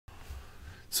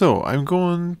So I'm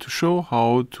going to show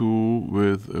how to,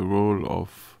 with a roll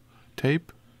of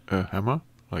tape, a hammer,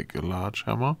 like a large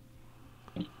hammer,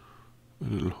 a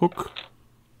little hook,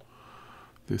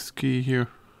 this key here,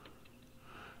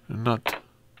 a nut,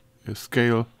 a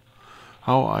scale,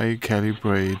 how I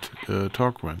calibrate a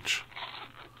torque wrench.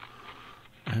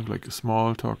 I have like a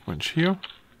small torque wrench here,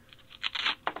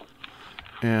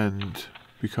 and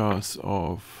because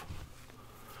of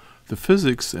the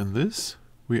physics in this,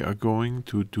 we are going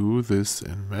to do this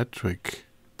in metric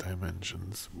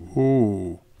dimensions.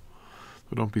 Whoa!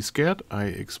 So don't be scared, I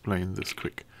explain this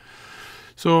quick.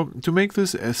 So to make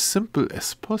this as simple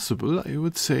as possible, I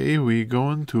would say we're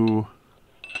going to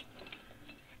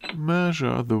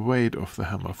measure the weight of the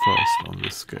hammer first on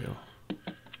this scale.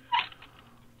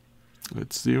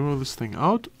 Let's zero this thing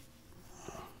out.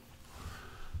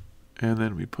 And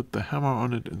then we put the hammer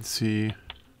on it and see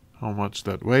how much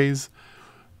that weighs.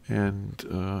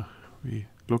 And we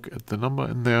look at the number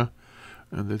in there,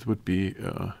 and it would be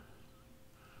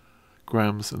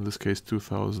grams, in this case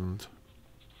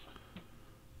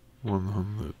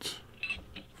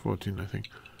 2,114, I think.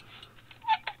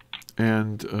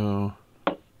 And the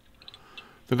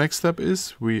next step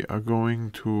is we are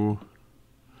going to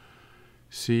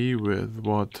see with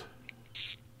what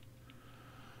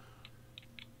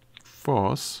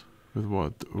force, with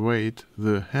what weight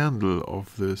the handle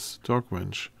of this torque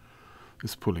wrench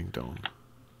is pulling down.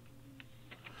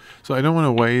 So I don't want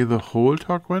to weigh the whole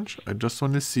torque wrench, I just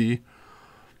want to see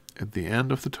at the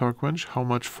end of the torque wrench how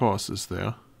much force is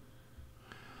there,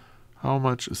 how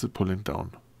much is it pulling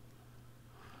down.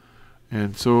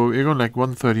 And so you're going like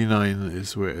 139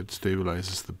 is where it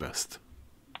stabilizes the best.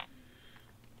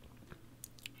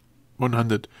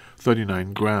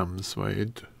 139 grams,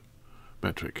 right?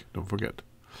 Metric, don't forget.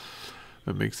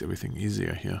 That makes everything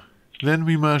easier here. Then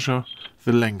we measure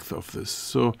the length of this.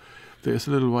 So there's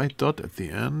a little white dot at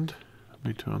the end. Let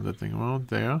me turn that thing around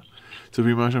there. So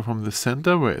we measure from the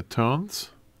center where it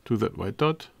turns to that white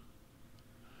dot.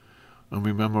 And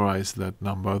we memorize that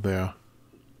number there.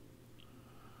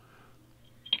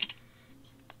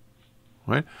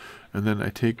 Right? And then I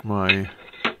take my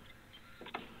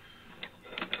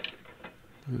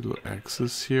little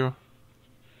axis here.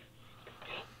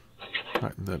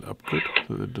 Tighten that up good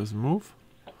so that it doesn't move.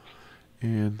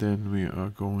 And then we are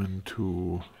going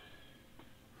to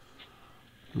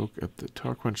look at the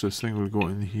torque wrench. This thing will go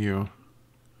in here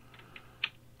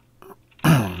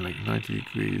like 90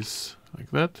 degrees,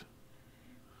 like that.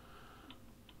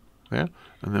 There.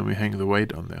 And then we hang the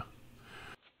weight on there.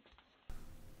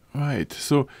 Right,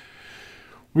 so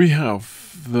we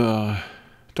have the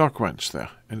torque wrench there,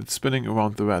 and it's spinning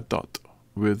around the red dot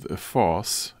with a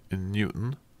force in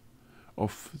Newton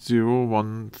of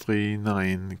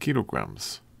 0.139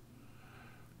 kilograms.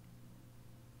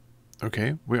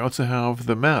 Okay, we also have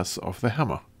the mass of the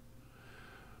hammer.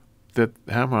 That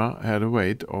hammer had a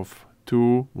weight of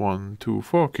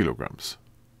 2,124 kilograms.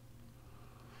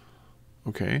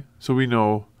 Okay, so we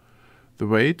know the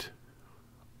weight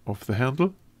of the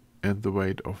handle and the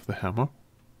weight of the hammer.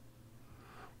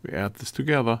 We add this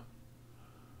together,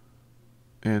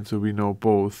 and so we know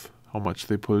both how much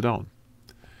they pull down.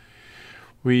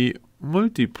 We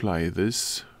multiply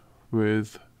this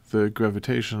with the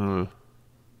gravitational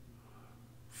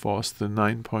force, the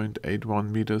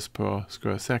 9.81 meters per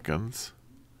square seconds,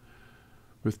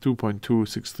 with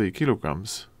 2.263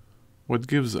 kilograms, what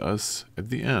gives us at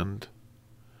the end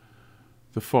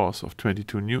the force of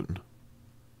 22 Newton.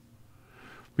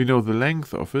 We know the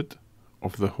length of it,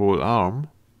 of the whole arm,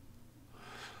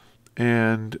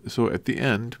 and so at the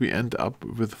end we end up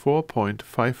with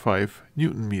 4.55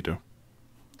 Newton meter.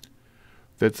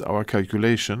 That's our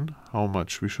calculation, how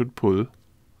much we should pull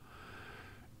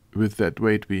with that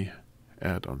weight we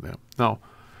add on there. Now,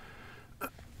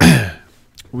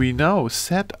 we now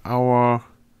set our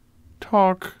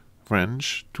torque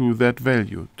wrench to that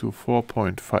value, to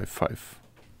 4.55.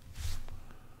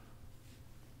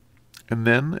 And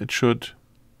then it should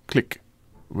click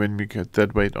when we get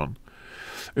that weight on.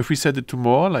 If we set it to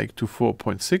more, like to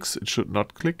 4.6, it should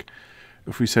not click.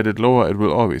 If we set it lower, it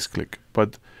will always click.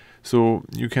 But so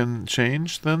you can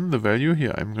change then the value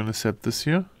here. I'm going to set this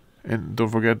here. And don't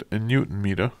forget a Newton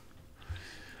meter.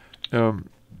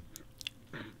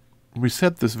 We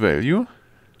set this value.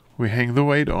 We hang the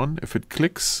weight on. If it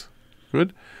clicks,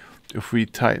 good. If we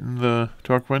tighten the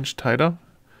torque wrench tighter,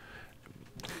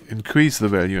 increase the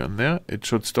value in there, it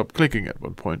should stop clicking at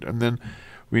one point. And then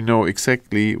we know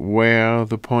exactly where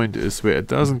the point is where it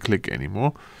doesn't click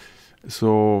anymore.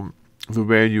 So the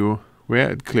value where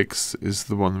it clicks is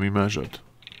the one we measured.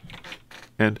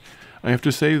 And I have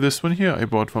to say, this one here I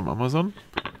bought from Amazon.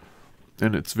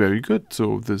 And it's very good,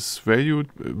 so this value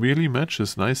really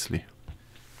matches nicely.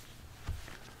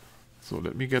 So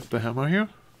let me get the hammer here.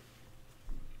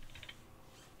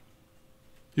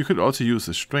 You could also use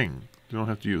a string. You don't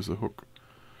have to use a hook.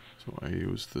 So I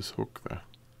use this hook there.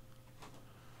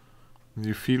 And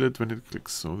you feel it when it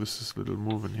clicks. So this is a little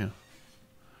moving here.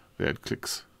 There it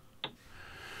clicks.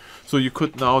 So you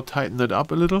could now tighten it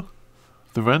up a little,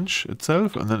 the wrench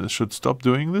itself, and then it should stop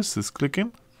doing this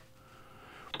clicking.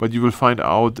 But you will find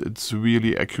out it's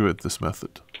really accurate, this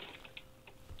method.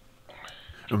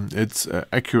 It's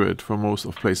accurate for most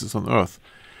of places on Earth.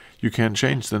 You can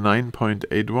change the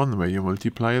 9.81 where you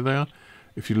multiply there,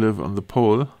 if you live on the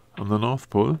pole, on the North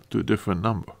Pole, to a different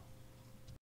number.